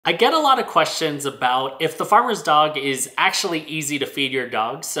I get a lot of questions about if the farmer's dog is actually easy to feed your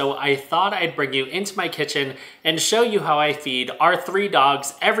dog, so I thought I'd bring you into my kitchen and show you how I feed our 3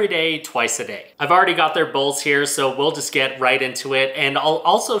 dogs every day, twice a day. I've already got their bowls here, so we'll just get right into it, and I'll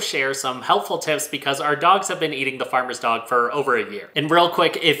also share some helpful tips because our dogs have been eating the farmer's dog for over a year. And real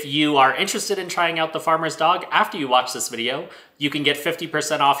quick, if you are interested in trying out the farmer's dog after you watch this video, you can get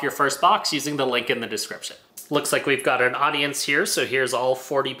 50% off your first box using the link in the description. Looks like we've got an audience here, so here's all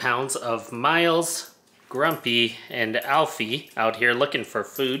 40 pounds of Miles, Grumpy, and Alfie out here looking for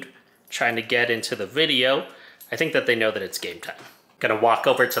food, trying to get into the video. I think that they know that it's game time. Gonna walk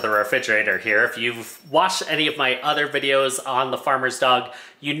over to the refrigerator here. If you've watched any of my other videos on the farmer's dog,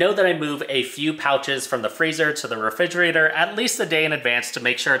 you know that I move a few pouches from the freezer to the refrigerator at least a day in advance to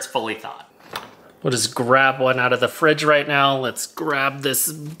make sure it's fully thawed. We'll just grab one out of the fridge right now. Let's grab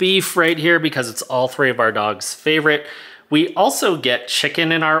this beef right here because it's all 3 of our dogs' favorite. We also get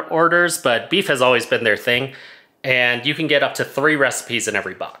chicken in our orders, but beef has always been their thing. And you can get up to 3 recipes in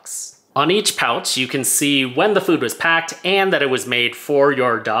every box. On each pouch, you can see when the food was packed and that it was made for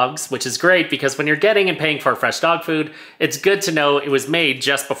your dogs, which is great because when you're getting and paying for fresh dog food, it's good to know it was made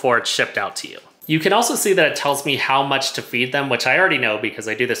just before it's shipped out to you. You can also see that it tells me how much to feed them, which I already know because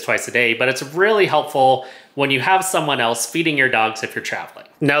I do this twice a day, but it's really helpful when you have someone else feeding your dogs if you're traveling.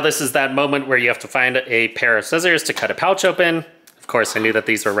 Now this is that moment where you have to find a pair of scissors to cut a pouch open. Of course, I knew that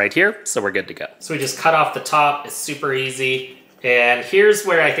these were right here, so we're good to go. So we just cut off the top, it's super easy. And here's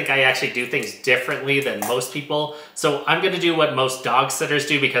where I think I actually do things differently than most people. So I'm gonna do what most dog sitters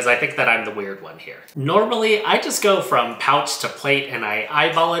do because I think that I'm the weird one here. Normally, I just go from pouch to plate and I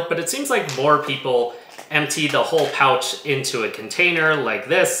eyeball it, but it seems like more people empty the whole pouch into a container like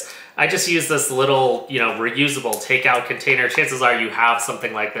this. I just use this little, reusable takeout container. Chances are you have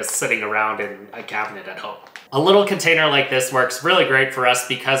something like this sitting around in a cabinet at home. A little container like this works really great for us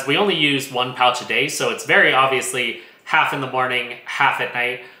because we only use 1 pouch a day, so it's very obviously half in the morning, half at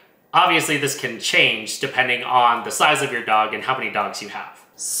night. Obviously this can change depending on the size of your dog and how many dogs you have.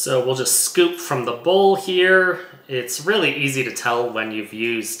 So we'll just scoop from the bowl here. It's really easy to tell when you've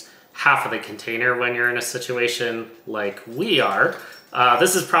used half of the container when you're in a situation like we are.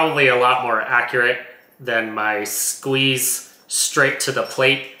 This is probably a lot more accurate than my squeeze straight to the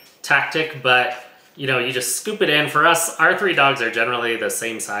plate tactic, but you just scoop it in. For us, our 3 dogs are generally the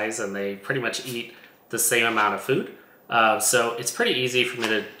same size and they pretty much eat the same amount of food. So it's pretty easy for me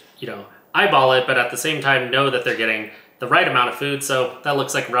to, eyeball it, but at the same time know that they're getting the right amount of food. So that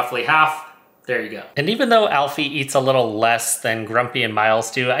looks like roughly half. There you go. And even though Alfie eats a little less than Grumpy and Miles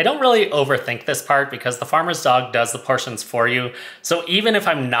do, I don't really overthink this part because the farmer's dog does the portions for you. So even if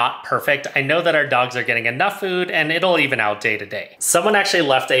I'm not perfect, I know that our dogs are getting enough food and it'll even out day to day. Someone actually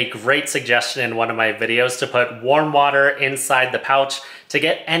left a great suggestion in one of my videos to put warm water inside the pouch to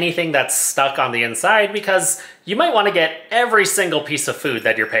get anything that's stuck on the inside because you might want to get every single piece of food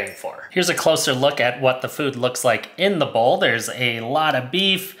that you're paying for. Here's a closer look at what the food looks like in the bowl. There's a lot of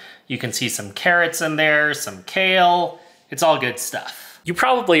beef. You can see some carrots in there, some kale. It's all good stuff. You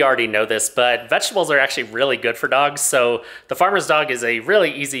probably already know this, but vegetables are actually really good for dogs. So the farmer's dog is a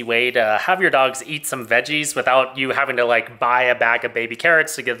really easy way to have your dogs eat some veggies without you having to buy a bag of baby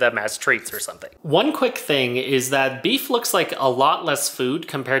carrots to give them as treats or something. One quick thing is that beef looks like a lot less food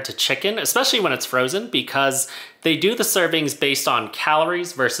compared to chicken, especially when it's frozen, because they do the servings based on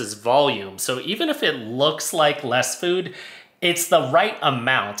calories versus volume. So even if it looks like less food, it's the right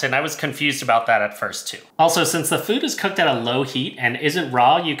amount, and I was confused about that at first too. Also, since the food is cooked at a low heat and isn't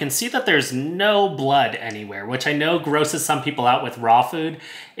raw, you can see that there's no blood anywhere, which I know grosses some people out with raw food.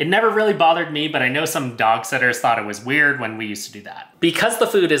 It never really bothered me, but I know some dog sitters thought it was weird when we used to do that. Because the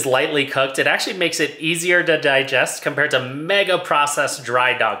food is lightly cooked, it actually makes it easier to digest compared to mega processed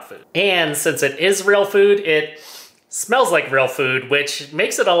dry dog food. And since it is real food, it smells like real food, which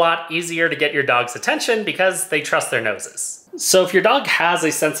makes it a lot easier to get your dog's attention because they trust their noses. So if your dog has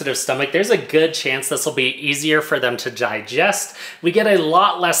a sensitive stomach, there's a good chance this will be easier for them to digest. We get a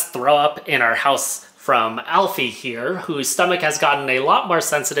lot less throw up in our house from Alfie here, whose stomach has gotten a lot more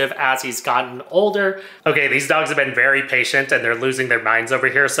sensitive as he's gotten older. Okay, these dogs have been very patient and they're losing their minds over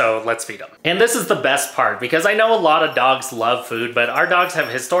here, so let's feed them. And this is the best part because I know a lot of dogs love food, but our dogs have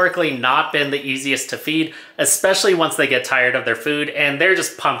historically not been the easiest to feed, especially once they get tired of their food and they're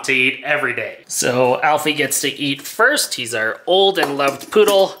just pumped to eat every day. So Alfie gets to eat first. He's our old and loved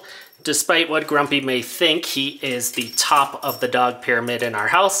poodle. Despite what Grumpy may think, he is the top of the dog pyramid in our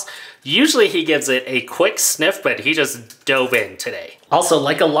house. Usually he gives it a quick sniff, but he just dove in today. Also,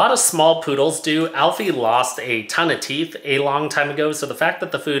 like a lot of small poodles do, Alfie lost a ton of teeth a long time ago, so the fact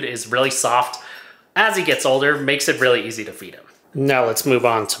that the food is really soft as he gets older makes it really easy to feed him. Now let's move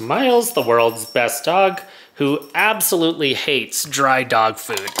on to Miles, the world's best dog, who absolutely hates dry dog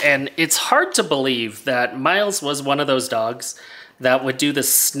food. And it's hard to believe that Miles was one of those dogs that would do the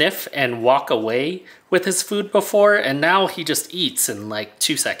sniff and walk away with his food before, and now he just eats in like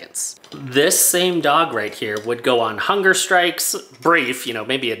 2 seconds. This same dog right here would go on hunger strikes, brief, you know,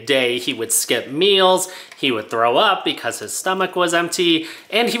 maybe a day. He would skip meals, he would throw up because his stomach was empty,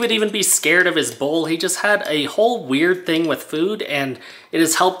 and he would even be scared of his bowl. He just had a whole weird thing with food, and it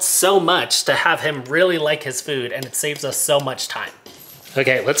has helped so much to have him really like his food, and it saves us so much time.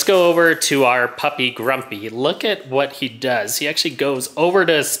 Okay, let's go over to our puppy Grumpy. Look at what he does. He actually goes over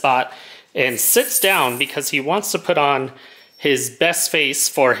to his spot and sits down because he wants to put on his best face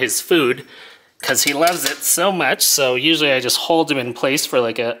for his food because he loves it so much. So usually I just hold him in place for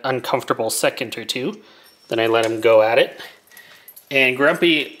like an uncomfortable second or two. Then I let him go at it. And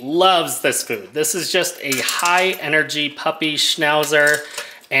Grumpy loves this food. This is just a high energy puppy schnauzer,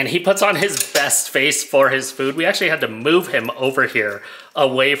 and he puts on his best face for his food. We actually had to move him over here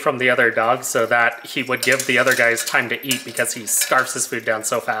away from the other dogs so that he would give the other guys time to eat because he scarfs his food down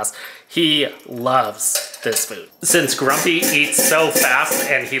so fast. He loves this food. Since Grumpy eats so fast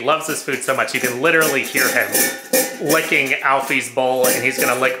and he loves this food so much, you can literally hear him licking Alfie's bowl, and he's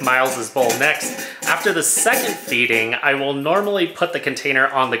gonna lick Miles's bowl next. After the second feeding, I will normally put the container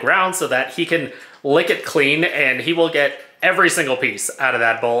on the ground so that he can lick it clean, and he will get every single piece out of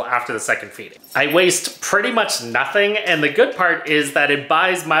that bowl after the second feeding. I waste pretty much nothing, and the good part is that it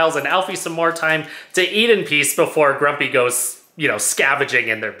buys Miles and Alfie some more time to eat in peace before Grumpy goes, you know, scavenging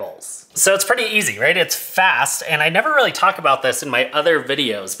in their bowls. So it's pretty easy, right? It's fast, and I never really talk about this in my other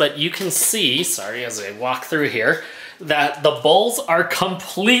videos, but you can see, sorry, as I walk through here, that the bowls are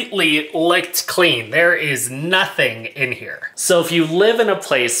completely licked clean. There is nothing in here. So if you live in a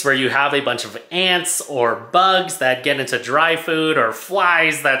place where you have a bunch of ants or bugs that get into dry food, or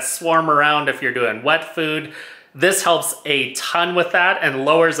flies that swarm around if you're doing wet food, this helps a ton with that and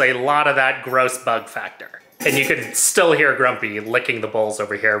lowers a lot of that gross bug factor. And you can still hear Grumpy licking the bowls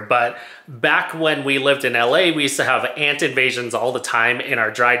over here, but back when we lived in LA, we used to have ant invasions all the time in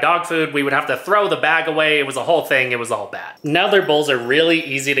our dry dog food. We would have to throw the bag away. It was a whole thing. It was all bad. Now their bowls are really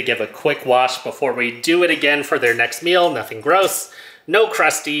easy to give a quick wash before we do it again for their next meal. Nothing gross, no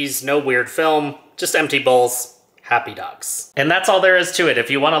crusties, no weird film, just empty bowls. Happy dogs. And that's all there is to it. If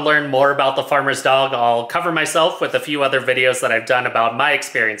you want to learn more about the farmer's dog, I'll cover myself with a few other videos that I've done about my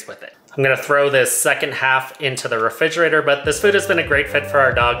experience with it. I'm gonna throw this second half into the refrigerator, but this food has been a great fit for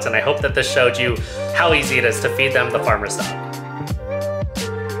our dogs, and I hope that this showed you how easy it is to feed them the farmer's dog.